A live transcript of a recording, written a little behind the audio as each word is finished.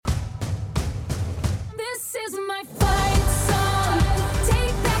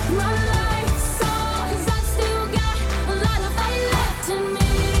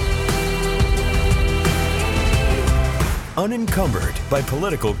Unencumbered by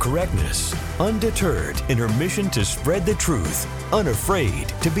political correctness, undeterred in her mission to spread the truth, unafraid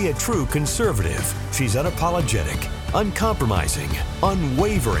to be a true conservative, she's unapologetic, uncompromising,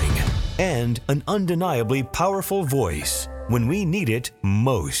 unwavering, and an undeniably powerful voice when we need it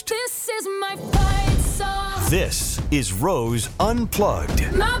most. This is my fight song. This is Rose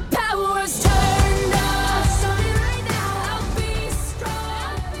Unplugged. My power's turned up. Starting right now, I'll be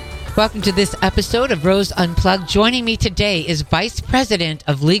strong. Welcome to this episode of Rose Unplugged. Joining me today is Vice President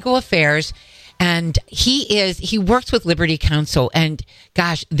of Legal Affairs, and he works with Liberty Counsel, and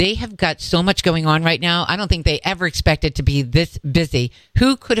gosh, they have got so much going on right now. I don't think they ever expected to be this busy.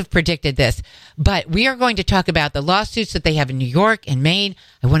 Who could have predicted this? But we are going to talk about the lawsuits that they have in New York and Maine.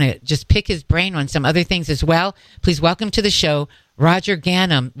 I want to just pick his brain on some other things as well. Please welcome to the show, Roger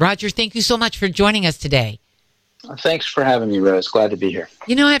Ganim. Roger, thank you so much for joining us today. Thanks for having me, Rose. Glad to be here.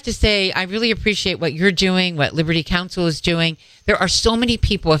 You know, I have to say, I really appreciate what you're doing, what Liberty Counsel is doing. There are so many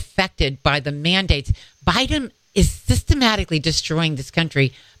people affected by the mandates. Biden is systematically destroying this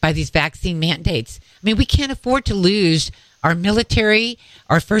country by these vaccine mandates. I mean, we can't afford to lose our military,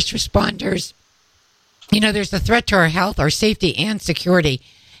 our first responders. You know, there's a threat to our health, our safety, and security,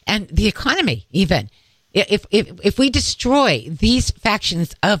 and the economy even. If we destroy these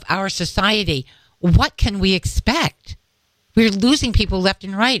factions of our society, what can we expect? We're losing people left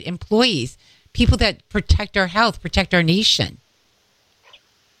and right, employees, people that protect our health, protect our nation.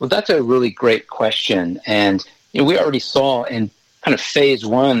 Well, that's a really great question. And we already saw in kind of phase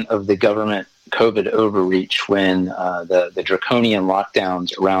one of the government COVID overreach when the draconian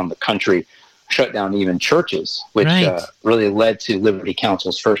lockdowns around the country shut down even churches, which really led to Liberty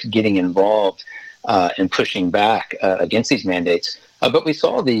Counsel's first getting involved in pushing back against these mandates. But we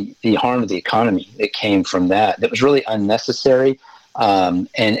saw the harm to the economy that came from that. That was really unnecessary and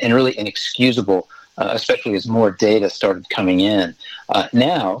really inexcusable, especially as more data started coming in.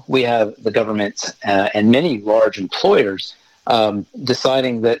 Now we have the government and many large employers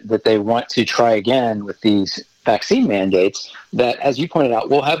deciding that they want to try again with these vaccine mandates that, as you pointed out,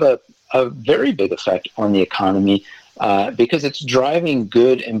 will have a very big effect on the economy because it's driving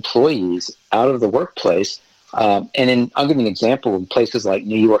good employees out of the workplace. I'll give you an example in places like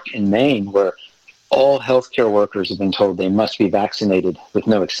New York and Maine, where all healthcare workers have been told they must be vaccinated with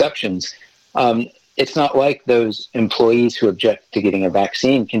no exceptions. It's not like those employees who object to getting a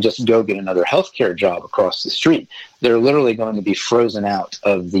vaccine can just go get another healthcare job across the street. They're literally going to be frozen out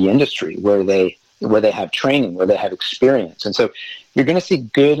of the industry where they have training, where they have experience. And so you're going to see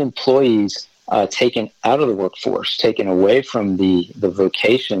good employees taken out of the workforce, taken away from the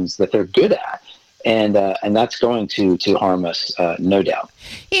vocations that they're good at. And that's going to harm us, no doubt.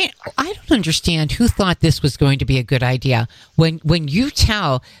 Yeah, I don't understand who thought this was going to be a good idea. When you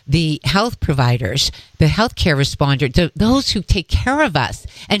tell the health providers, the healthcare responders, those who take care of us,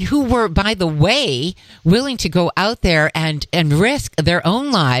 and who were, by the way, willing to go out there and risk their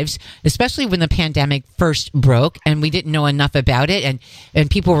own lives, especially when the pandemic first broke and we didn't know enough about it, and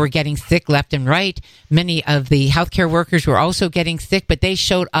people were getting sick left and right. Many of the healthcare workers were also getting sick, but they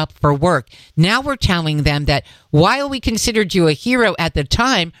showed up for work. Now we're telling them that while we considered you a hero at the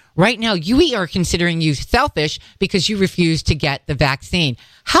time, right now we are considering you selfish because you refused to get the vaccine.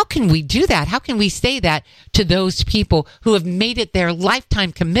 How can we do that? How can we say that to those people who have made it their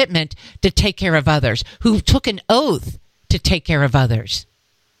lifetime commitment to take care of others, who took an oath to take care of others?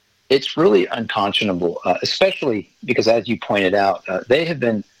 It's really unconscionable, especially because, as you pointed out, they have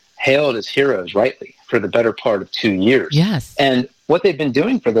been hailed as heroes, rightly, for the better part of 2 years. Yes. And what they've been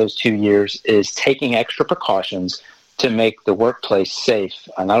doing for those 2 years is taking extra precautions to make the workplace safe,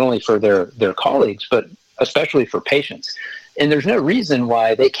 not only for their colleagues, but especially for patients. And there's no reason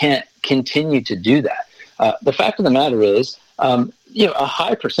why they can't continue to do that. The fact of the matter is, a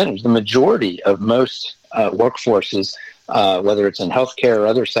high percentage, the majority of most workforces, whether it's in healthcare or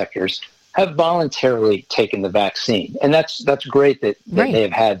other sectors, have voluntarily taken the vaccine. And that's great that they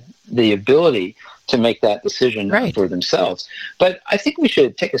have had the ability to make that decision for themselves. But I think we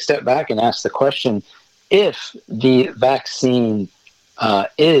should take a step back and ask the question, if the vaccine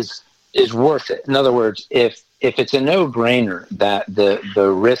is worth it. In other words, if it's a no-brainer that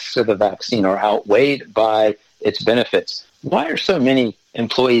the risks of the vaccine are outweighed by its benefits, why are so many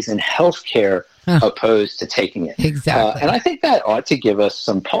employees in healthcare opposed to taking it? Exactly. And I think that ought to give us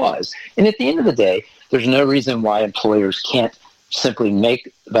some pause. And at the end of the day, there's no reason why employers can't simply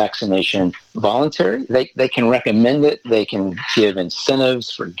make vaccination voluntary. They can recommend it. They can give incentives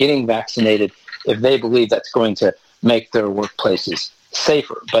for getting vaccinated if they believe that's going to make their workplaces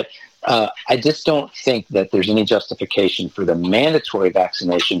safer. But I just don't think that there's any justification for the mandatory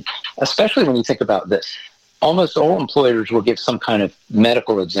vaccination, especially when you think about this. almost all employers will give some kind of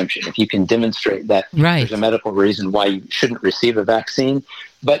medical exemption if you can demonstrate that there's a medical reason why you shouldn't receive a vaccine.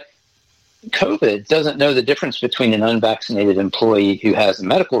 But COVID doesn't know the difference between an unvaccinated employee who has a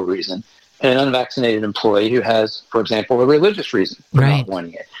medical reason and an unvaccinated employee who has, for example, a religious reason for not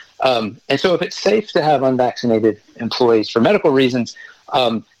wanting it. And so if it's safe to have unvaccinated employees for medical reasons,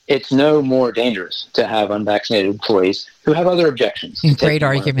 it's no more dangerous to have unvaccinated employees who have other objections. Great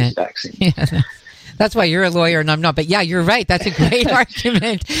argument. Yeah. That's why you're a lawyer and I'm not. But yeah, you're right. That's a great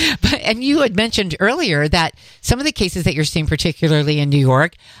argument. And you had mentioned earlier that some of the cases that you're seeing, particularly in New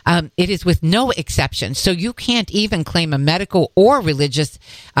York, it is with no exception. So you can't even claim a medical or religious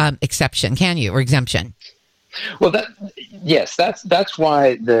exception, can you, or exemption? Well, that's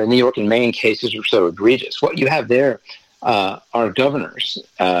why the New York and Maine cases are so egregious. What you have there are governors,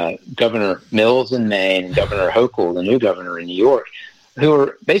 Governor Mills in Maine and Governor Hochul, the new governor in New York, who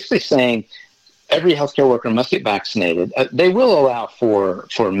are basically saying every healthcare worker must get vaccinated. They will allow for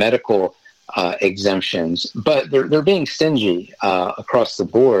medical exemptions, but they're being stingy across the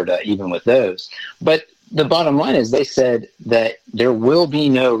board, even with those. But the bottom line is they said that there will be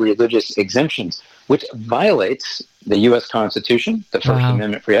no religious exemptions, which violates the U.S. Constitution, the First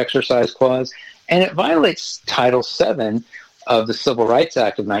Amendment Free Exercise Clause, and it violates Title VII of the Civil Rights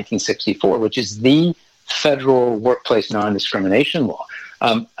Act of 1964, which is the federal workplace non-discrimination law.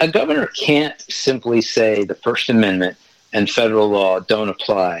 A governor can't simply say the First Amendment and federal law don't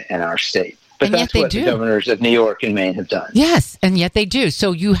apply in our state. But and that's what the governors of New York and Maine have done. Yes, and yet they do.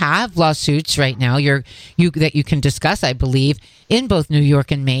 So you have lawsuits right now that you can discuss, I believe, in both New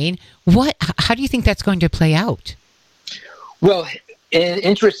York and Maine. How do you think that's going to play out? Well,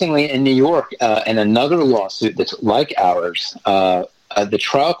 interestingly, in New York, in another lawsuit that's like ours, the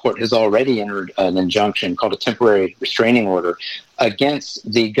trial court has already entered an injunction called a temporary restraining order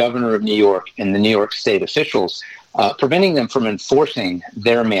against the governor of New York and the New York state officials, preventing them from enforcing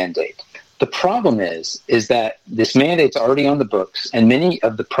their mandate. The problem is that this mandate's already on the books, and many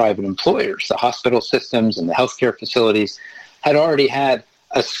of the private employers, the hospital systems and the healthcare facilities, had already had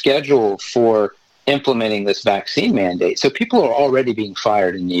a schedule for implementing this vaccine mandate. So people are already being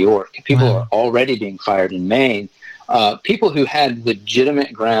fired in New York. People are already being fired in Maine. People who had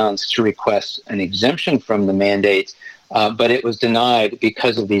legitimate grounds to request an exemption from the mandate, but it was denied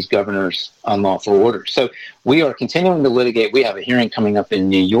because of these governors' unlawful orders. So we are continuing to litigate. We have a hearing coming up in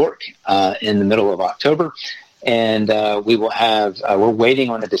New York in the middle of October, and we will have, we're waiting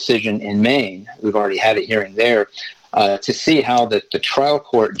on a decision in Maine. We've already had a hearing there to see how the trial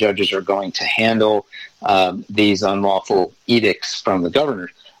court judges are going to handle these unlawful edicts from the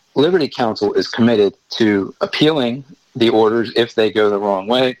governors. Liberty Counsel is committed to appealing the orders if they go the wrong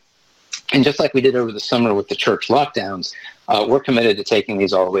way. And just like we did over the summer with the church lockdowns, we're committed to taking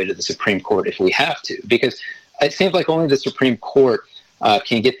these all the way to the Supreme Court if we have to, because it seems like only the Supreme Court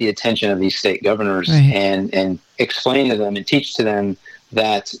can get the attention of these state governors and explain to them and teach to them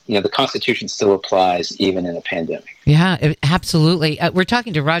that the Constitution still applies even in a pandemic. Yeah, absolutely. We're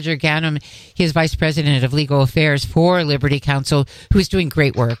talking to Roger Ganim. He is Vice President of Legal Affairs for Liberty Counsel, who is doing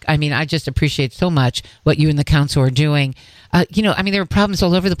great work. I mean, I just appreciate so much what you and the council are doing. There are problems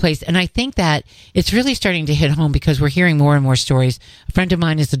all over the place. And I think that it's really starting to hit home because we're hearing more and more stories. A friend of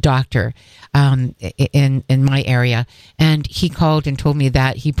mine is a doctor in my area, and he called and told me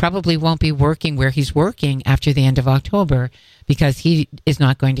that he probably won't be working where he's working after the end of October because he is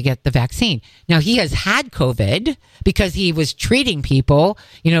not going to get the vaccine. Now, he has had COVID because he was treating people,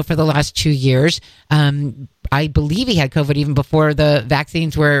 for the last 2 years. I believe he had COVID even before the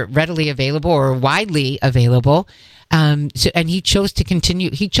vaccines were readily available or widely available. And he chose to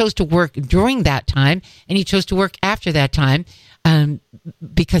continue. He chose to work during that time, and he chose to work after that time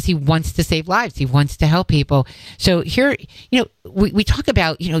because he wants to save lives. He wants to help people. So here, we talk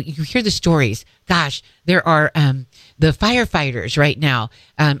about, you hear the stories. Gosh, there are the firefighters right now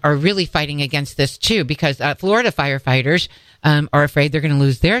are really fighting against this too, because Florida firefighters are afraid they're going to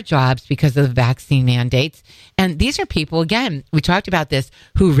lose their jobs because of the vaccine mandates. And these are people, again, we talked about this,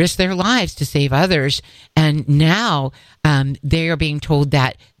 who risk their lives to save others. And now they are being told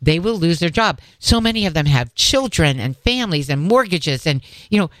that they will lose their job. So many of them have children and families and mortgages and,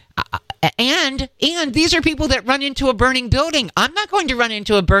 and these are people that run into a burning building. I'm not going to run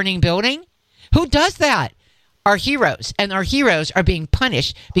into a burning building. Who does that? Our heroes, and our heroes are being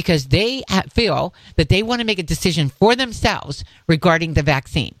punished because they feel that they want to make a decision for themselves regarding the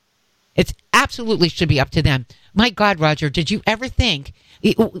vaccine. It's absolutely should be up to them. My God, Roger, did you ever think,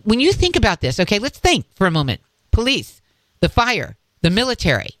 when you think about this, okay, let's think for a moment. Police, the fire, the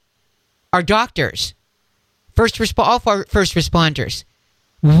military, our doctors, all first responders.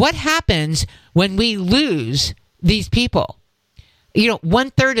 What happens when we lose these people?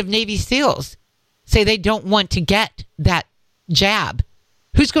 1/3 of Navy SEALs say they don't want to get that jab.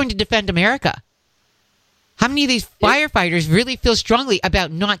 Who's going to defend America? How many of these firefighters really feel strongly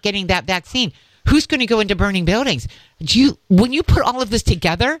about not getting that vaccine? Who's going to go into burning buildings? When you put all of this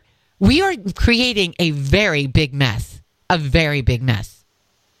together, we are creating a very big mess. A very big mess.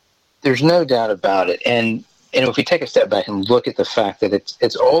 There's no doubt about it. And if we take a step back and look at the fact that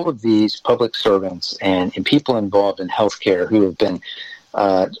it's all of these public servants and people involved in healthcare who have been,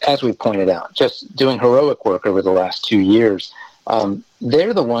 as we pointed out, just doing heroic work over the last 2 years,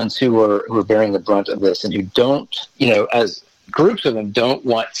 they're the ones who are bearing the brunt of this and who don't, as groups of them don't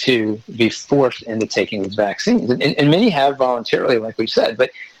want to be forced into taking these vaccines. And many have voluntarily, like we said.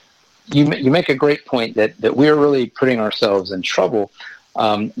 But you make a great point that we're really putting ourselves in trouble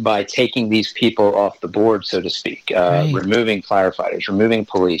by taking these people off the board, so to speak, Right. removing firefighters, removing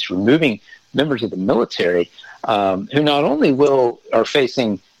police, removing members of the military, who not only are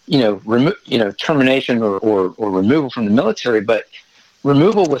facing termination or removal from the military, but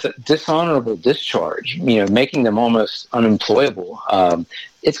removal with a dishonorable discharge, making them almost unemployable.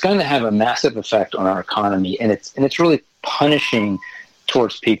 It's going to have a massive effect on our economy, and it's really punishing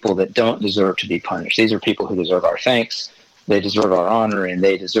towards people that don't deserve to be punished. These are people who deserve our thanks, they deserve our honor, and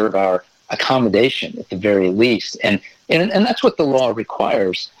they deserve our accommodation at the very least. And that's what the law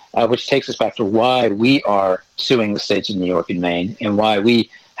requires, which takes us back to why we are suing the states of New York and Maine, and why we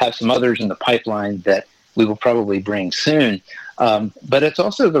have some others in the pipeline that we will probably bring soon. But it's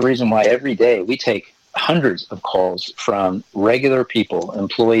also the reason why every day we take hundreds of calls from regular people,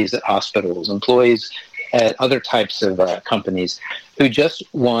 employees at hospitals, employees at other types of companies, who just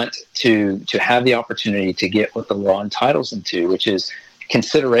want to have the opportunity to get what the law entitles them to, which is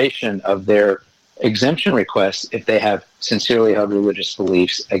consideration of their exemption requests if they have sincerely held religious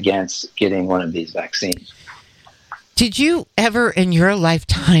beliefs against getting one of these vaccines. Did you ever in your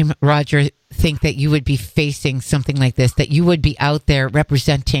lifetime, Roger, think that you would be facing something like this, that you would be out there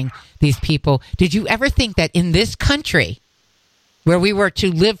representing these people? Did you ever think that in this country, where we were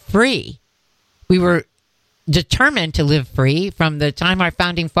to live free, we were determined to live free from the time our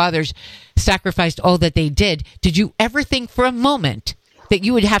founding fathers sacrificed all that they did, did you ever think for a moment that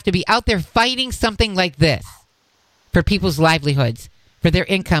you would have to be out there fighting something like this for people's livelihoods, for their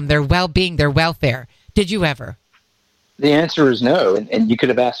income, their well-being, their welfare? Did you ever? The answer is no. And you could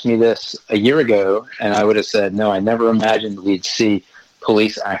have asked me this a year ago, and I would have said, no, I never imagined we'd see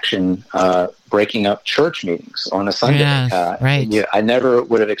police action breaking up church meetings on a Sunday. Yes, right. I never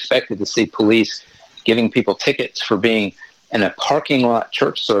would have expected to see police giving people tickets for being in a parking lot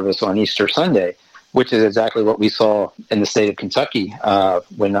church service on Easter Sunday, which is exactly what we saw in the state of Kentucky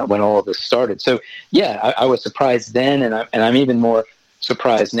when all of this started. So, yeah, I was surprised then, and I'm even more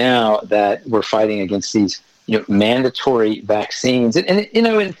surprised now that we're fighting against these mandatory vaccines.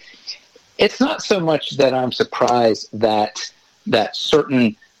 And it's not so much that I'm surprised that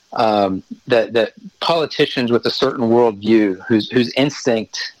certain that politicians with a certain worldview whose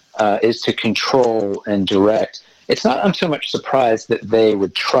instinct is to control and direct. It's not I'm so much surprised that they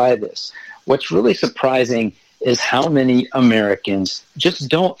would try this. What's really surprising is how many Americans just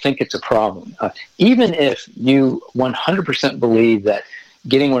don't think it's a problem. Even if you 100% believe that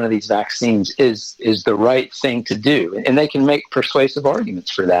getting one of these vaccines is the right thing to do, and they can make persuasive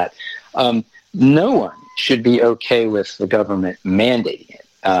arguments for that, no one should be okay with the government mandating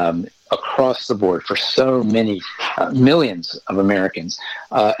it across the board for so many millions of Americans.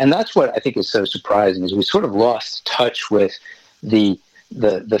 And that's what I think is so surprising, is we sort of lost touch with the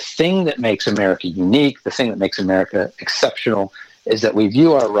thing that makes America unique, the thing that makes America exceptional, is that we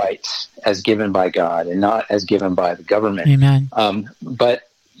view our rights as given by God and not as given by the government. Amen. But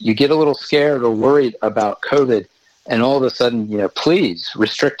you get a little scared or worried about COVID, and all of a sudden, please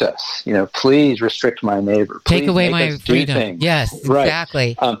restrict us. Please restrict my neighbor. Please Take away make my us do freedom. things. Yes, Right.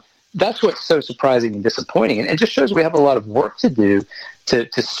 exactly. That's what's so surprising and disappointing. And it just shows we have a lot of work to do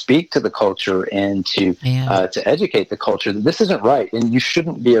to speak to the culture and to educate the culture that this isn't right, and you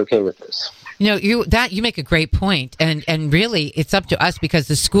shouldn't be okay with this. You make a great point, and really it's up to us, because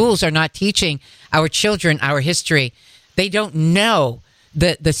the schools are not teaching our children our history. They don't know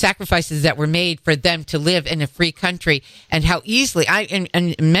the sacrifices that were made for them to live in a free country, and how easily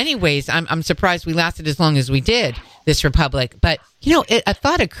in many ways I'm surprised we lasted as long as we did, this republic. But a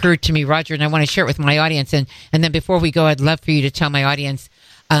thought occurred to me, Roger, and I want to share it with my audience, and then before we go, I'd love for you to tell my audience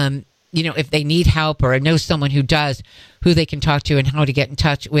if they need help or know someone who does, who they can talk to and how to get in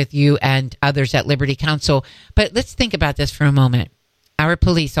touch with you and others at Liberty Counsel. But let's think about this for a moment. Our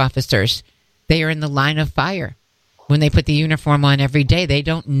police officers, they are in the line of fire. when they put the uniform on every day, they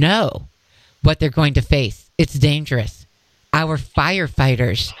don't know what they're going to face. It's dangerous. Our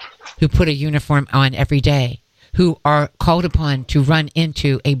firefighters who put a uniform on every day, who are called upon to run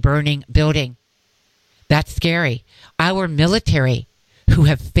into a burning building. That's scary. Our military who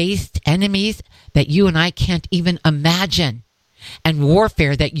have faced enemies that you and I can't even imagine, and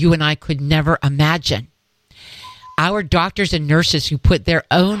warfare that you and I could never imagine. Our doctors and nurses who put their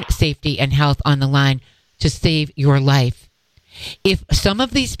own safety and health on the line to save your life. If some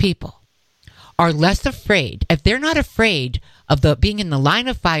of these people are less afraid, if they're not afraid of being in the line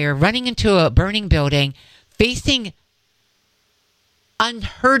of fire, running into a burning building, facing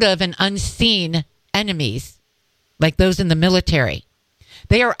unheard of and unseen enemies like those in the military,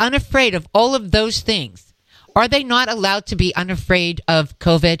 they are unafraid of all of those things. Are they not allowed to be unafraid of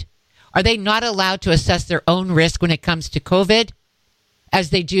COVID? Are they not allowed to assess their own risk when it comes to COVID, as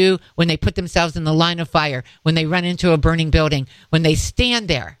they do when they put themselves in the line of fire, when they run into a burning building, when they stand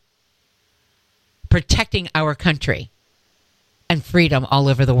there protecting our country and freedom all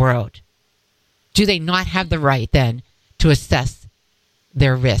over the world? Do they not have the right then to assess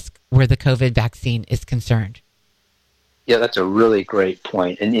their risk where the COVID vaccine is concerned? Yeah, that's a really great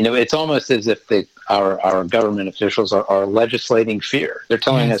point. And, it's almost as if our government officials are legislating fear. They're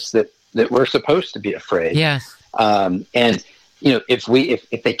telling us that we're supposed to be afraid. Yes. And,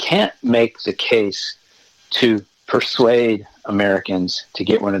 if they can't make the case to persuade Americans to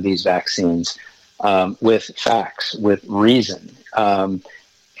get one of these vaccines with facts, with reason,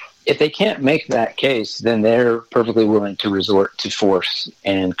 if they can't make that case, then they're perfectly willing to resort to force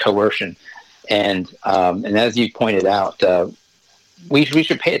and coercion. And as you pointed out, we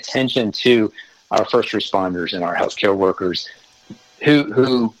should pay attention to our first responders and our healthcare workers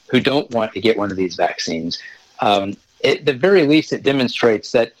who don't want to get one of these vaccines. At the very least, it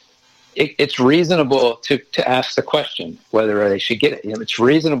demonstrates that it's reasonable to ask the question whether they should get it. It's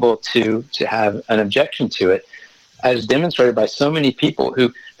reasonable to have an objection to it, as demonstrated by so many people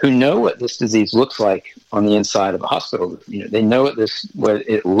who know what this disease looks like on the inside of a hospital. They know what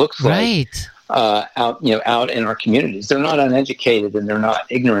it looks like out in our communities. They're not uneducated and they're not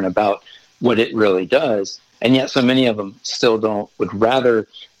ignorant about what it really does, and yet so many of them still would rather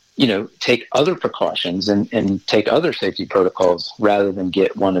take other precautions and take other safety protocols rather than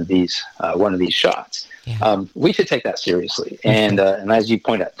get one of these shots. Yeah. We should take that seriously, and as you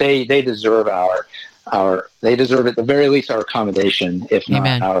point out, they deserve they deserve at the very least our accommodation, if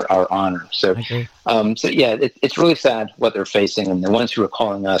not our honor. So, it's really sad what they're facing, and the ones who are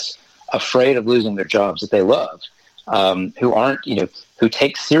calling us afraid of losing their jobs that they love, who aren't, who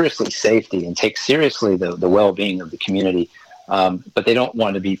take seriously safety and take seriously the well-being of the community, but they don't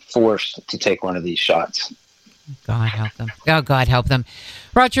want to be forced to take one of these shots. God help them. Oh, God help them.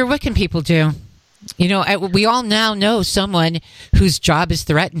 Roger, what can people do? We all now know someone whose job is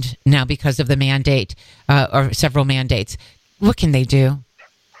threatened now because of the mandate or several mandates. What can they do?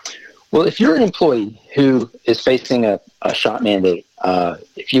 Well, if you're an employee who is facing a shot mandate,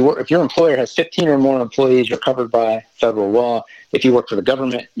 if your employer has 15 or more employees, you're covered by federal law. If you work for the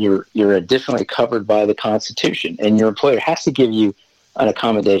government, you're additionally covered by the Constitution, and your employer has to give you an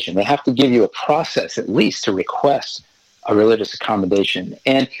accommodation. They have to give you a process at least to request a religious accommodation.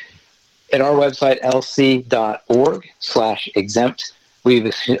 And at our website, lc.org/exempt,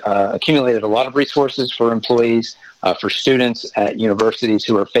 we've accumulated a lot of resources for employees, for students at universities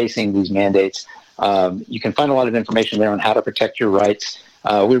who are facing these mandates. You can find a lot of information there on how to protect your rights.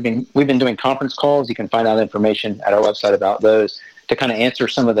 We've been doing conference calls. You can find out information at our website about those to kind of answer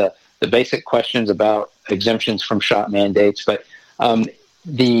some of the basic questions about exemptions from shot mandates. But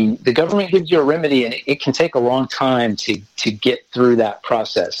the government gives you a remedy, and it can take a long time to get through that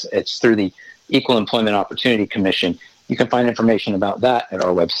process. It's through the Equal Employment Opportunity Commission. You can find information about that at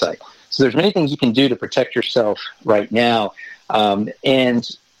our website. So there's many things you can do to protect yourself right now. And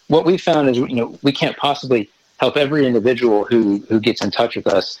what we found is, we can't possibly help every individual who gets in touch with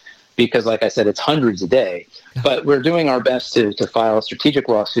us, because, like I said, it's hundreds a day. But we're doing our best to file strategic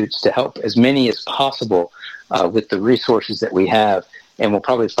lawsuits to help as many as possible with the resources that we have. And we'll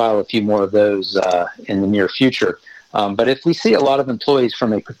probably file a few more of those in the near future. But if we see a lot of employees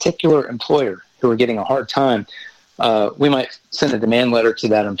from a particular employer who are getting a hard time, we might send a demand letter to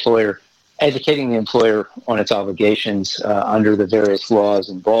that employer, educating the employer on its obligations under the various laws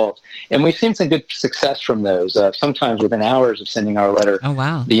involved. And we've seen some good success from those. Sometimes within hours of sending our letter,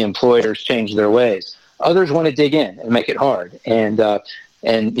 the employers change their ways. Others want to dig in and make it hard. And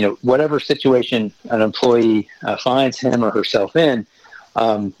whatever situation an employee finds him or herself in,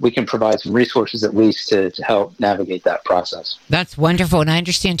 we can provide some resources at least to help navigate that process. That's wonderful. And I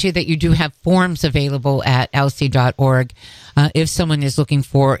understand, too, that you do have forms available at lc.org if someone is looking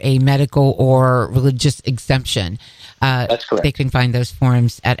for a medical or religious exemption. That's correct. They can find those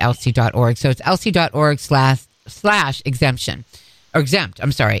forms at lc.org. So it's lc.org/exemption. Or exempt,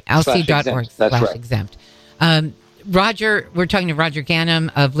 I'm sorry, lc.org/exempt. Roger, we're talking to Roger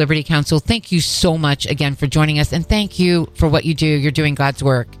Ganim of Liberty Counsel. Thank you so much again for joining us, and thank you for what you do. You're doing God's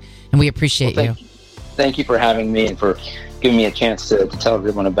work, and we appreciate you. Thank you for having me and for giving me a chance to tell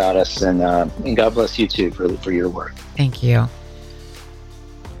everyone about us, and God bless you too for your work. Thank you.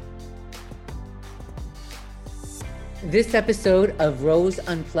 This episode of Rose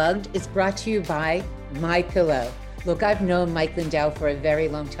Unplugged is brought to you by MyPillow. Look, I've known Mike Lindell for a very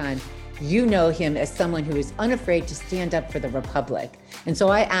long time. You know him as someone who is unafraid to stand up for the Republic. And so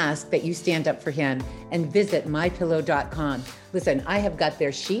I ask that you stand up for him and visit mypillow.com. Listen, I have got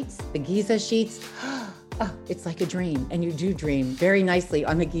their sheets, the Giza sheets. Oh, it's like a dream. And you do dream very nicely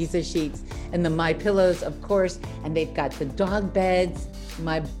on the Giza sheets. And the MyPillows, of course. And they've got the dog beds.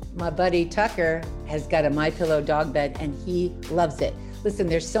 My buddy Tucker has got a MyPillow dog bed, and he loves it. Listen,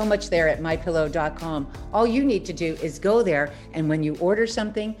 there's so much there at mypillow.com. All you need to do is go there, and when you order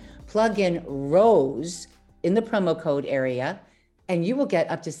something, plug in ROSE in the promo code area, and you will get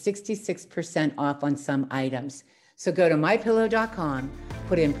up to 66% off on some items. So go to mypillow.com,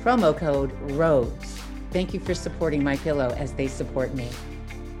 put in promo code ROSE. Thank you for supporting MyPillow as they support me.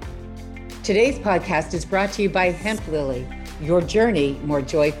 Today's podcast is brought to you by Hemp Lily, your journey more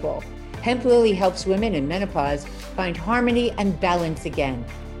joyful. Hemp Lily helps women in menopause find harmony and balance again,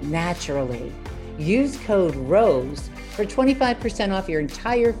 naturally. Use code ROSE for 25% off your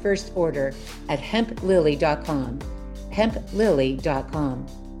entire first order at hemplily.com. hemplily.com.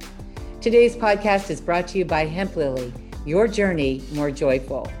 Today's podcast is brought to you by Hemp Lily, your journey more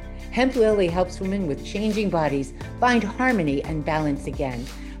joyful. Hemp Lily helps women with changing bodies find harmony and balance again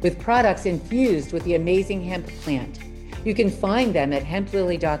with products infused with the amazing hemp plant. You can find them at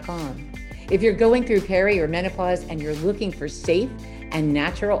hemplily.com. If you're going through peri or menopause and you're looking for safe and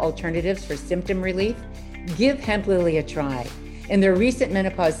natural alternatives for symptom relief, give Hemp Lily a try. In their recent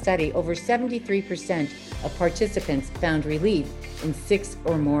menopause study, over 73% of participants found relief in 6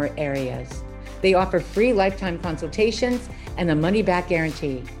 or more areas. They offer free lifetime consultations and a money-back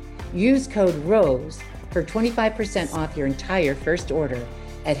guarantee. Use code ROSE for 25% off your entire first order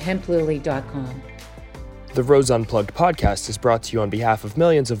at hemplily.com. The Rose Unplugged podcast is brought to you on behalf of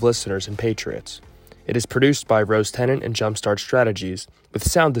millions of listeners and patriots. It is produced by Rose Tennant and Jumpstart Strategies, with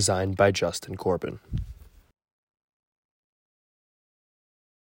sound design by Justin Corbin.